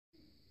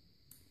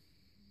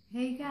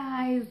Hey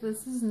guys,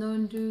 this is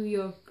Nude,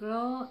 your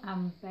girl.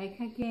 I'm back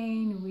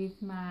again with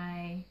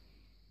my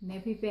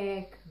nappy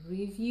bag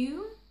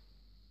review.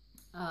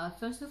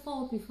 First of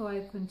all, before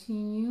I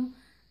continue,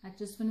 I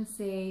just want to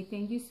say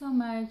thank you so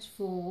much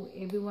for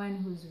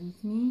everyone who's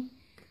with me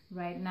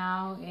right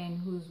now and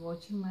who's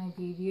watching my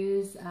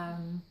videos.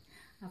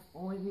 I've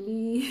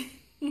only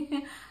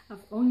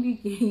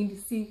gained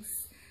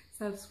 6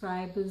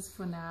 subscribers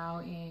for now,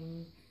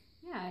 and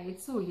yeah,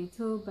 it's so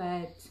little,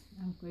 but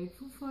I'm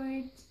grateful for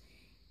it.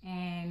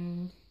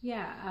 And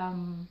yeah,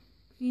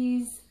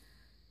 please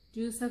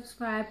do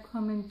subscribe,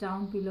 comment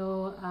down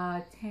below,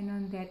 turn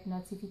on that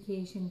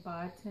notification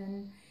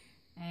button,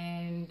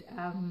 and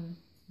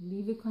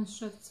leave a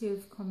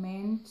constructive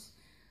comment.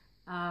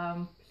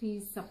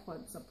 Please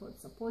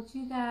support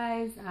you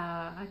guys.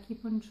 I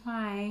keep on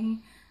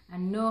trying. I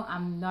know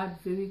I'm not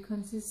very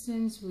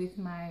consistent with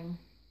my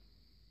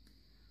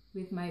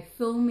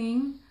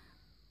filming,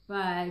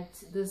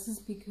 but this is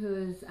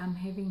because I'm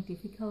having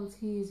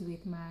difficulties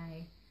with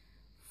my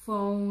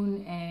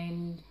phone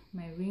and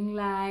my ring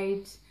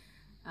light.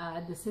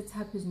 The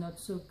setup is not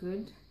so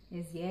good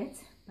as yet,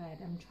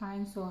 but I'm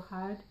trying so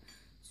hard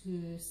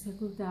to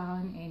settle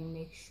down and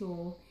make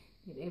sure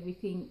that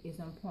everything is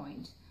on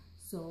point.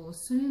 So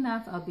soon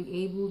enough I'll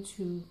be able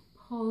to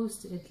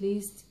post at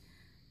least,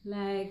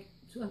 like,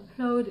 to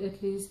upload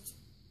at least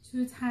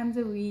 2 times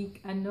a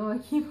week. I know I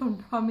keep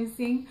on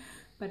promising,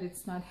 but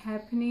it's not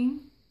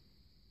happening.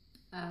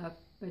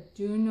 But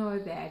do know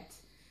that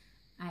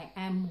I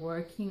am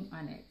working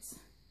on it.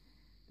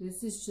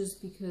 This is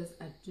just because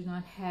I do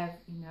not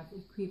have enough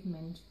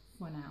equipment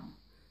for now.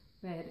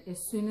 But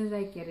as soon as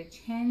I get a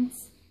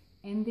chance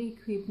and the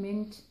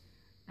equipment,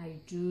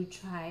 I do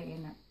try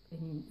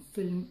and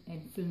film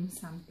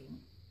something.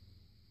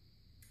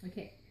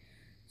 Okay,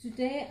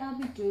 today I'll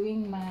be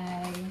doing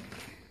my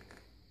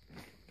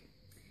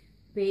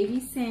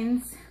Baby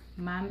Sense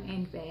Mom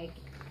and Bag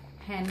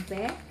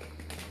handbag.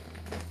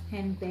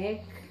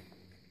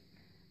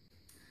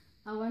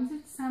 I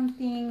wanted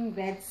something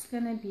that's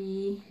gonna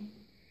be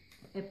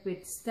a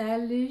bit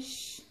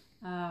stylish,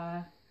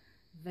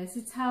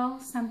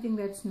 versatile, something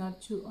that's not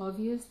too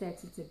obvious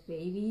that it's a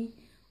baby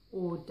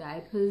or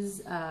diaper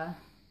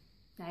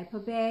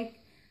bag,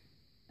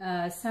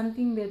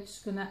 something that's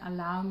gonna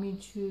allow me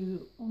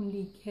to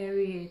only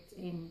carry it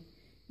and,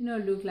 you know,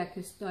 look like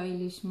a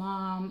stylish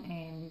mom,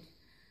 and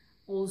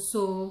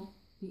also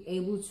be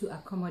able to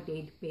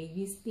accommodate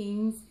baby's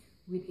things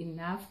with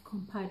enough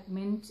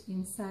compartment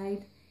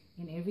inside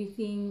and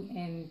everything,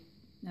 and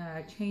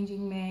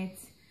changing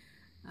mats,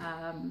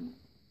 and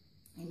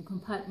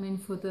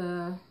compartment for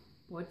the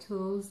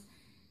bottles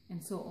and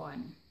so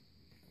on.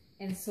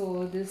 And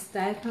so this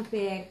diaper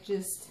bag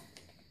just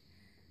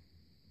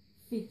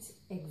fit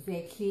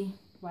exactly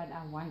what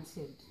I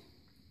wanted,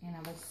 and I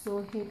was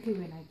so happy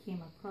when I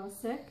came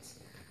across it.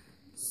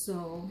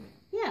 So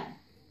yeah,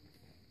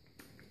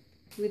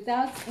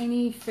 without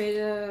any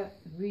further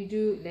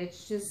ado,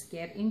 let's just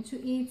get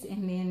into it,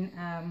 and then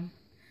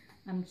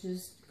I'm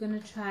just gonna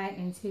try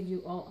and tell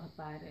you all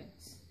about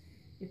it.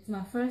 It's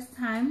my first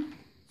time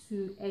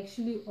to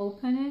actually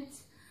open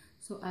it,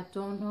 so I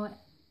don't know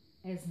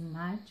as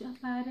much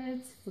about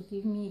it.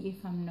 Forgive me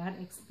if I'm not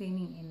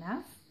explaining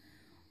enough.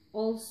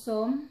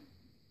 Also,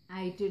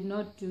 I did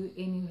not do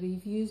any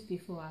reviews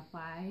before I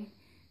buy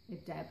a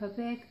diaper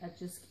bag. I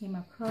just came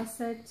across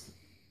it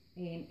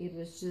and it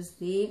was just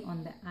there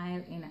on the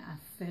aisle, and I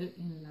fell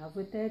in love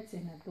with it,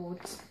 and I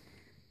thought,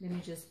 let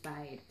me just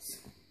buy it.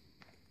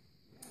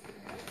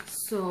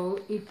 So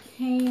it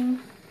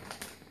came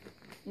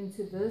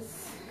into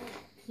this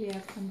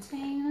clear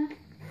container.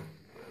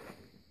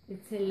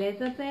 It's a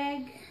leather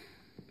bag.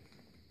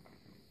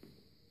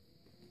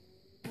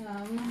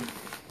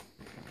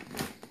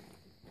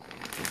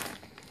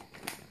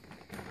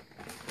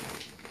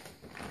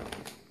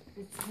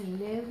 It's a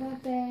leather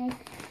bag,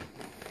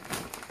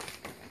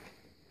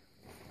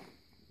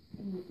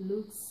 and it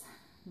looks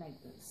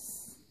like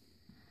this.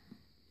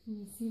 Can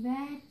you see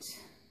that?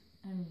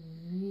 I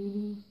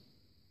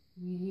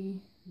really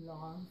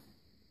love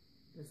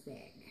this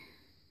bag.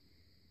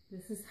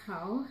 This is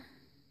how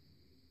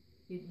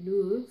it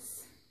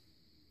looks,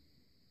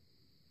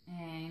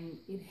 and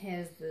it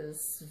has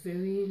this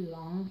very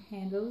long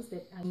handles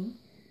that I need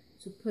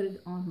to put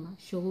it on my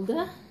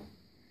shoulder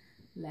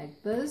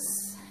like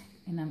this,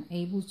 and I'm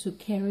able to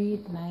carry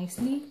it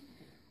nicely,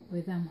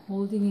 whether I'm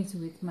holding it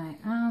with my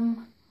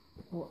arm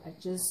or I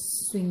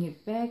just swing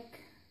it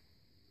back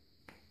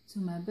to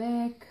my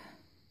back.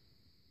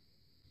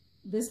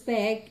 This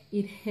bag,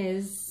 it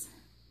has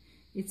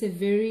a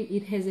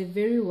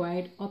very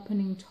wide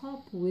opening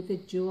top with a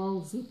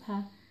dual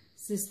zipper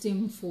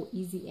system for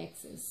easy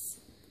access.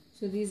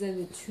 So these are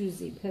the 2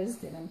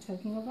 zippers that I'm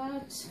talking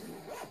about.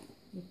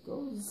 It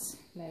goes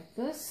like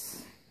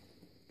this.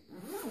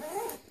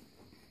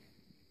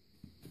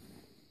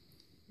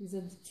 These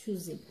are the 2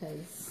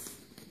 zippers,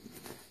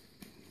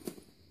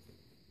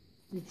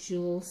 the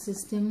dual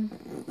system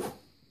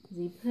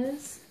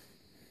zippers,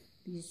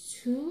 these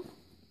 2,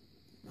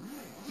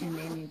 and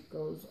then it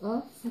goes goes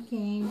up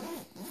again.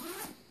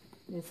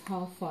 That's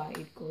how far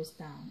it goes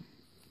down.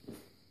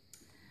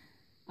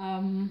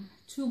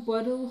 2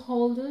 bottle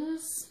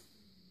holders,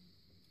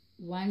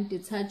 1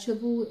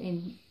 detachable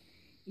and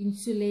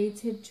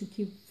insulated to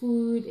keep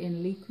food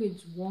and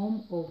liquids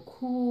warm or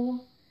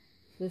cool.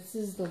 This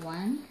is the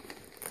one.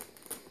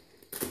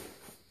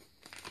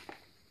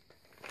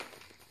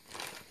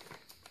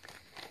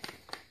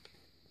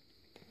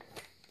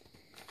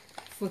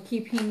 For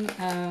keeping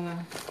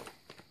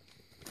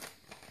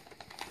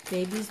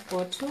baby's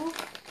bottle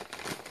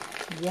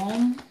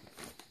warm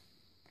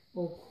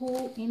or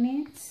cool in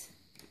it. It's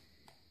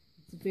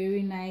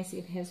very nice.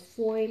 It has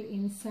foil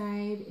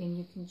inside, and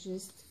you can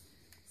just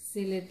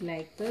seal it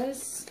like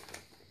this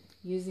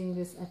using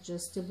this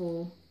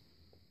adjustable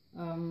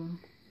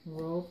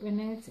rope in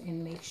it,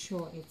 and make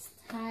sure it's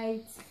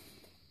tight.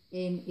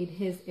 And it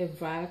has a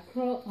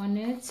velcro on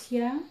it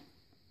here,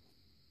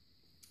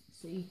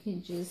 so you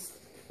can just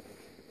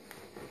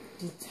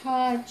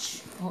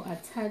detach or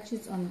attach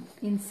it on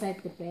inside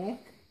the bag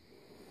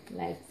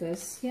like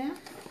this here,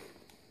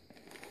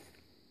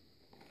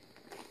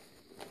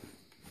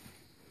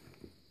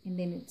 and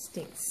then it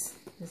sticks.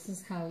 This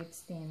is how it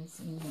stands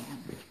in here.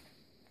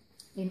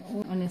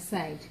 And on a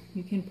side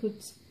you can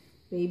put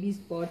baby's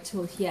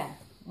bottle here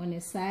on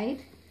a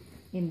side,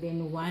 and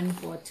then 1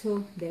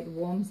 bottle that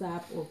warms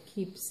up or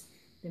keeps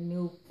the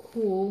milk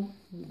cool.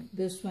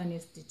 This one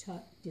is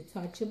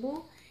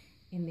detachable,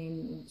 and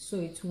then so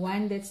it's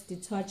one that's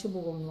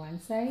detachable on one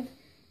side,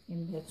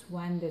 and that's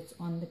one that's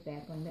on the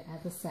back on the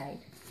other side.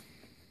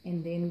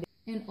 And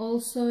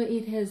also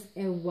it has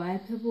a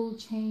wipeable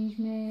change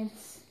mat.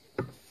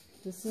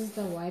 This is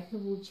the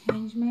wipeable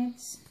change mat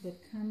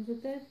that comes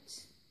with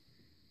it.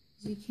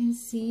 As you can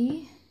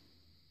see,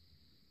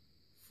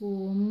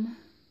 from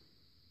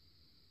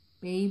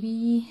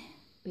baby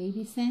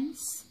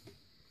sense.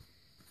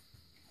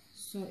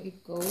 So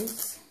it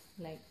goes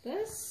like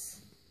this.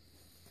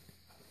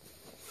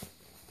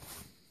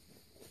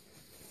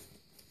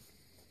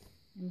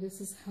 And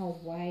this is how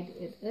wide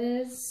it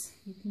is.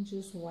 You can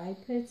just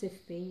wipe it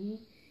if you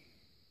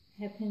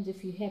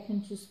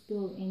happen to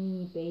spill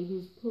any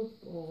baby's poop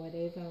or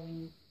whatever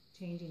when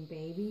changing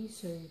baby,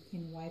 so you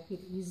can wipe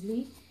it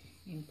easily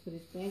and put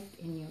it back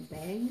in your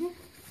bag.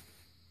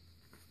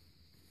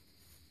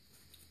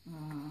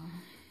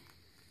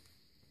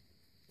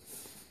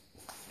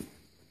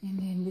 And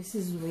then this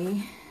is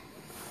where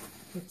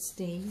it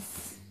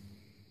stays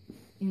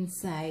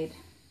inside.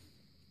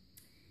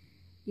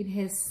 It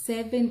has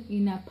 7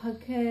 inner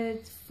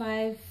pockets,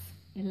 5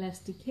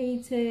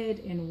 elasticated,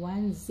 and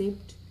 1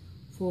 zipped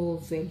for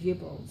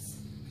valuables.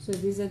 So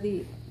these are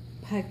the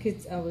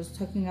pockets I was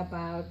talking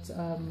about,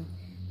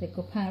 the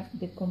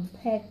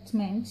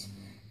compartment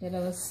that I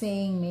was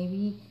saying.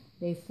 Maybe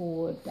they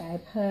for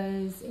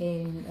diapers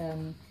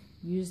and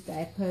used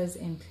diapers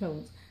and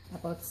clothes,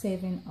 about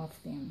 7 of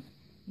them.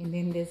 And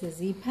then there's a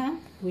zipper,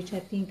 which I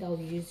think I'll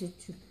use it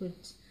to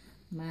put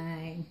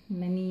my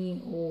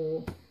money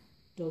or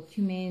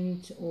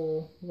document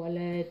or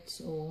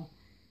wallet, or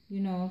you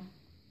know,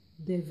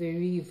 the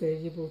very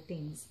valuable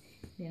things.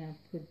 Then I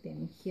put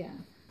them here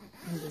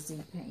on the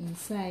zipper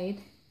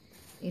inside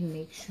and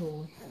make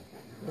sure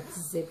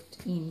it's zipped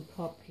in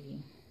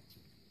properly.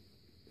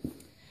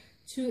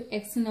 2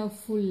 external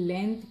full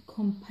length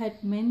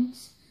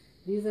compartments.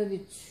 These are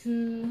the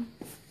 2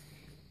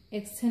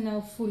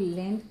 external full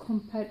length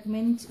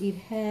compartments. It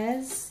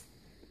has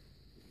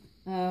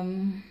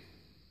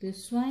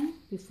this one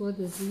before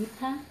the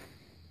zipper,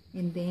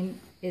 and then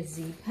a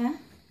zipper,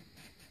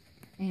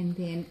 and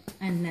then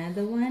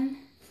another one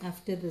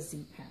after the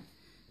zipper.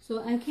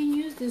 So I can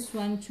use this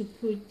one to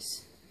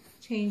put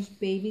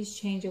baby's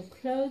change of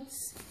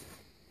clothes,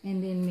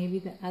 and then maybe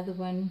the other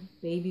one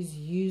baby's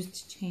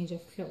used change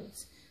of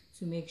clothes,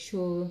 to make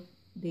sure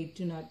they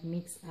do not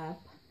mix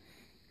up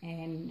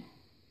and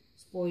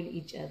spoil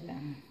each other.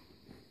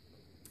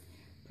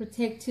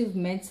 Protective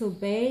metal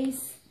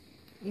base.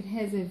 It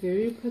has a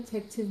very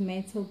protective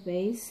metal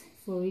base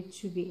for it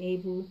to be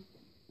able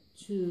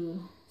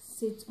to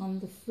sit on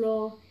the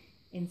floor,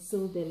 and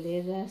so the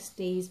leather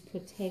stays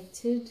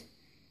protected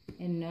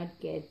and not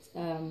get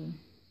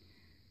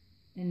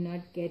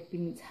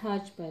being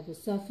touched by the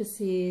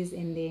surfaces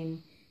and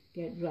then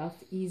get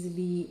rough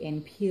easily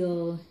and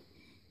peel,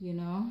 you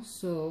know.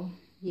 So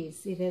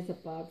yes, it has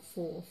about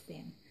 4 of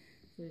them.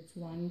 So it's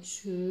 1,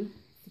 2,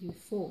 3,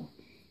 4,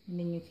 and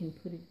then you can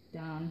put it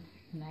down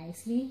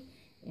nicely,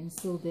 and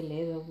so the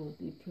leather will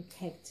be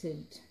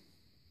protected.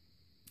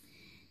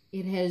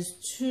 It has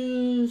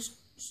 2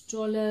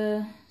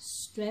 stroller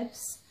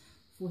straps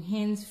for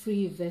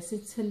hands-free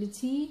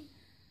versatility.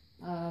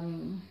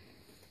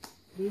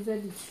 These are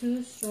the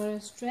 2 stroller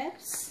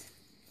straps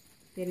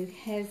that it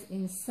has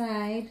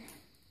inside.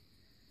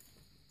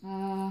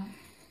 I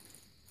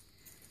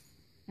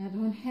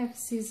don't have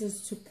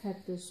scissors to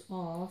cut this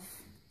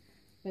off,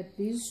 but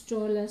these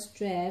stroller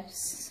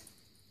straps,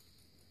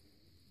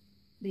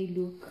 they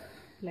look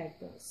like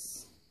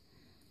this.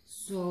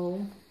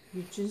 So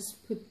you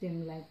just put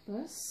them like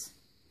this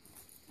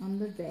on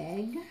the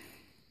bag,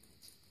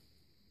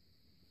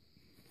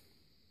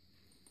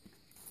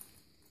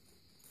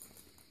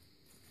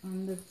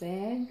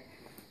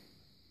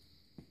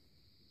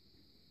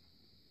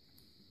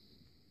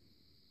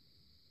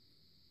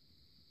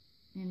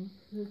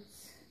 put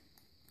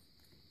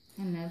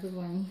another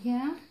one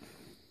here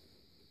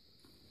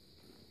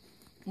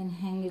and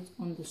hang it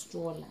on the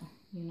stroller,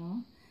 you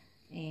know.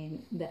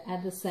 And the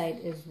other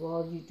side as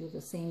well, you do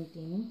the same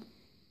thing.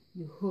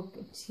 You hook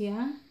it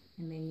here,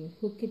 and then you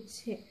hook it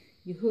here,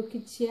 you hook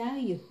it here,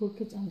 you hook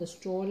it on the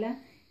stroller,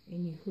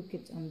 and you hook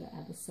it on the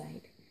other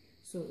side,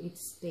 so it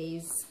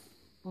stays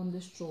on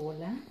the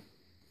stroller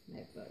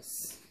like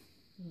this.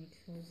 Let me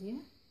close here.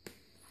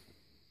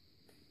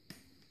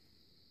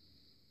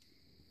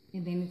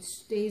 And then it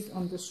stays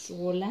on the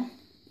stroller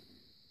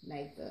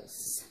like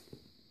this,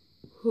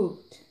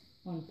 hooked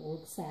on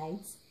both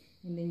sides,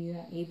 and then you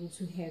are able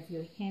to have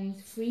your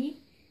hands free,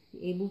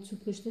 be able to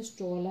push the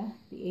stroller,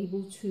 be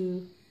able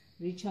to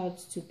reach out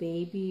to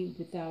baby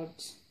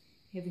without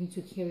having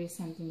to carry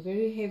something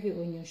very heavy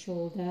on your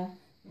shoulder,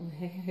 or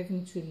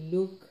having to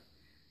look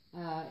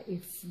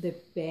if the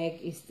bag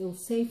is still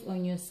safe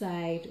on your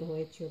side or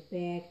at your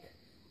back,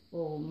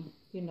 or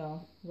you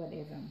know,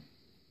 whatever.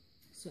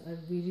 So I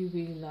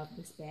really love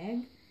this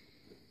bag.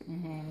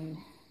 And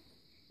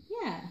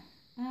yeah,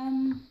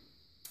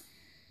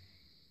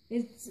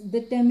 it's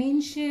the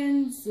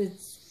dimensions,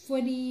 it's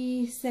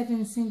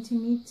 47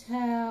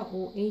 centimeter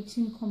or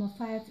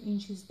 18.5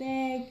 inches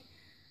bag.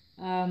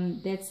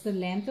 That's the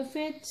length of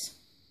it.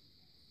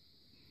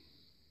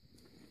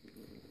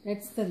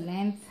 That's the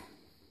length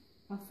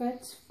of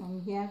it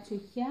from here to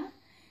here,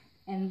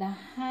 and the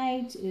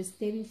height is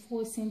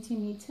 34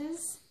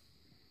 centimeters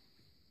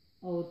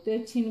or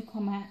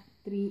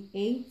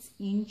 13.38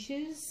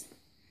 inches.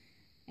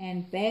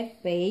 And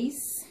back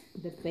base,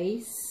 the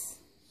base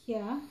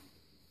here,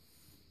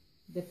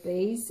 the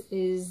base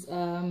is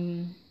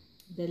the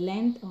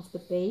length of the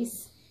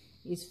base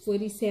is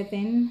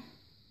 47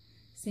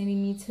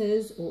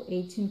 centimeters or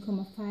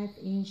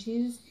 18.5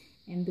 inches,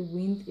 and the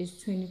width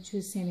is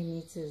 22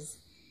 centimeters.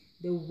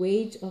 The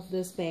weight of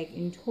this bag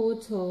in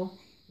total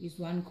is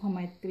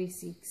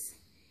 1.36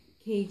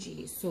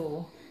 kg.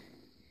 So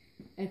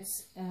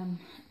it's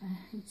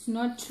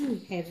not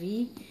too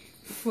heavy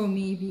for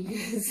me,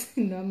 because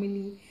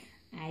normally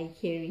I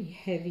carry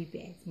heavy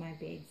bags. My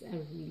bags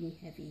are really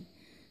heavy,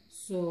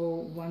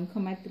 so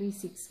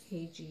 1.36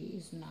 kg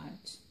is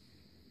not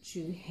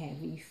too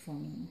heavy for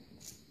me.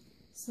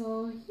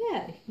 So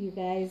yeah, you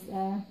guys,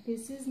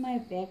 this is my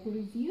bag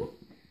review.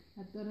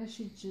 I thought I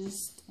should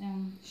just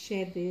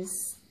share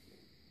this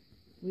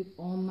with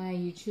all my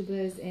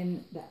YouTubers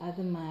and the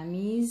other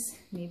mommies.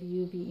 Maybe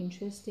you'll be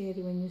interested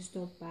when you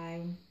stop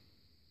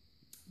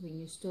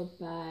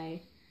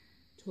by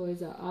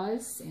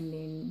ToysRus, and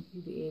then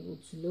you'll be able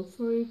to look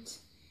for it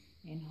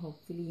and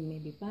hopefully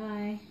maybe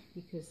buy,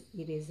 because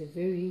it is a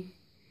very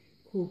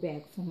cool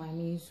bag for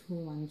mommies who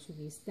want to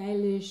be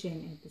stylish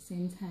and at the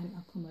same time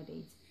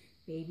accommodate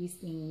babies'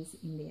 things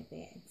in their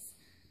bags.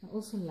 I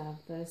also love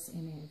this,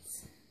 and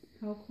it's,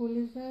 how cool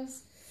is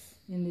this?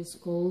 In this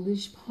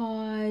goldish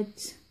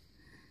part,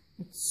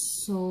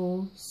 it's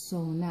so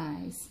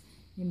nice.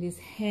 And these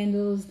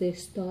handles, they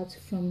start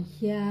from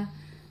here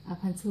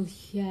up until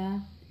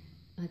here,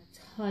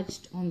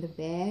 attached on the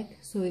bag,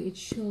 so it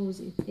shows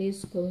it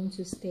is going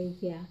to stay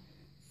here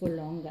for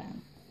longer.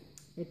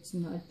 It's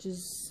not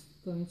just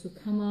going to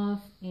come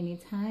off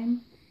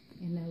anytime,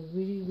 and I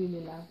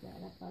really love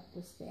that about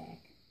this bag.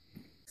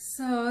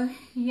 So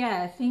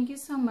yeah, thank you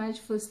so much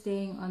for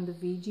staying on the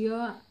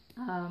video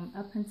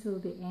up until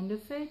the end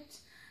of it.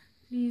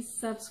 Please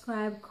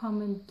subscribe,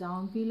 comment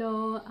down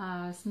below,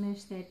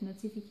 smash that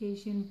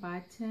notification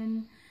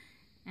button,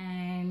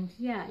 and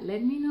yeah,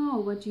 let me know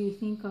what you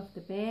think of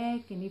the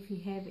bag, and if you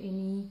have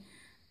any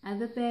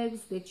other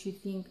bags that you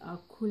think are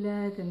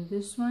cooler than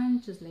this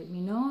one, just let me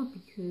know,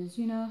 because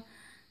you know,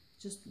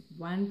 just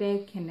one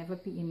bag can never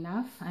be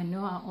enough. I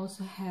know I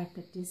also have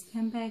the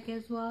discount bag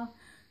as well,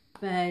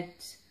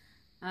 but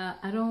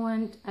I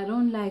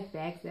don't like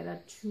bags that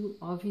are too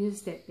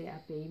obvious that they are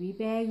baby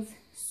bags.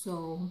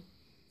 So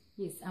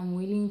yes, I'm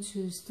willing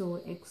to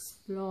still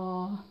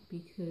explore,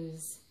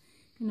 because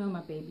you know,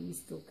 my baby is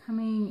still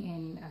coming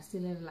and I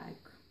still have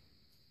like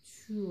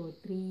 2 or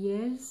 3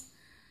 years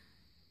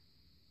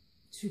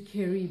to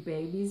carry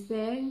baby's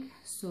bag.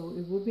 So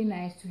it would be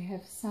nice to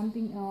have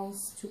something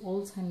else to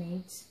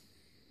alternate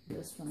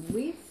this one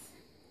with,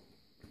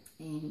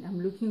 and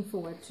I'm looking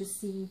forward to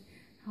see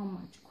how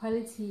much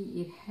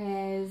quality it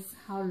has,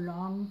 how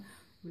long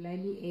will I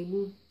be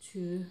able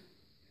to,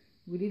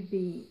 will it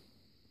be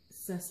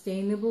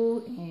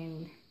sustainable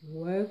and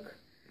work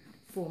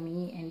for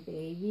me and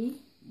baby.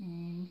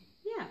 And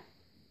yeah,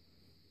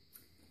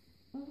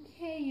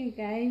 okay you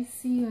guys,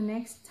 see you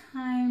next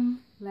time.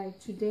 Like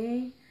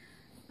today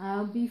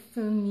I'll be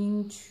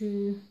filming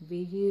 2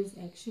 videos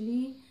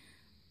actually.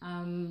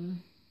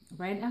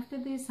 Right after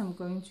this I'm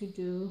going to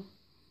do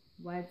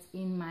what's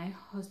in my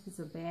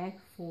hospital bag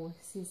for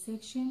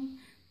C-section,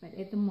 but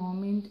at the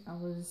moment I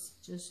was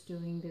just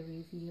doing the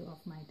review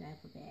of my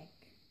diaper bag.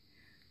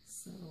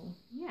 So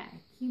yeah,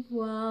 keep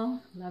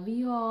well, love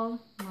you all.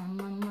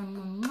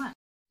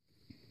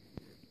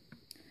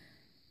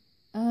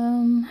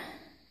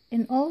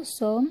 And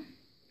also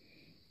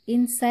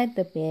inside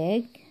the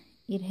bag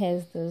it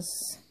has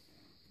this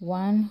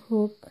one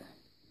hook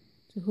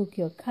to hook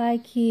your car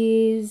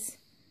keys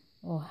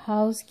or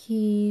house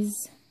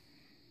keys,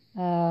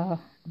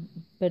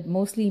 but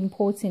mostly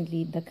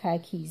importantly the car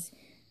keys,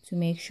 to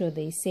make sure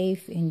they're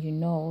safe and you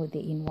know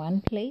they're in one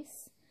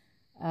place,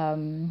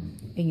 and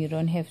you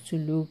don't have to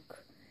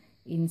look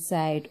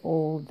inside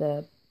all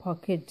the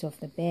pockets of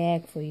the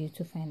bag for you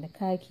to find the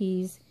car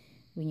keys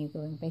when you're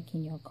going back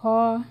in your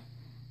car.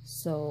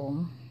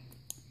 So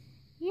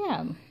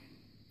yeah,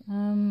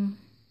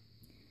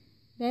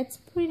 that's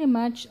pretty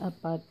much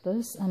about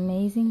this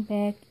amazing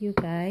bag, you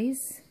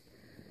guys.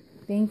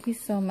 Thank you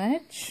so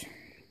much.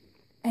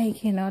 I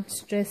cannot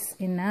stress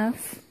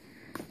enough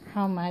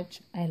how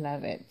much I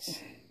love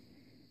it.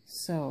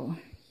 So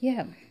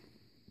yeah,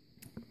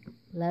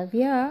 love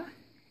ya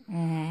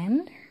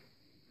and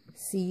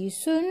see you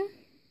soon.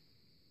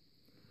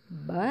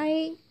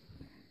 Bye.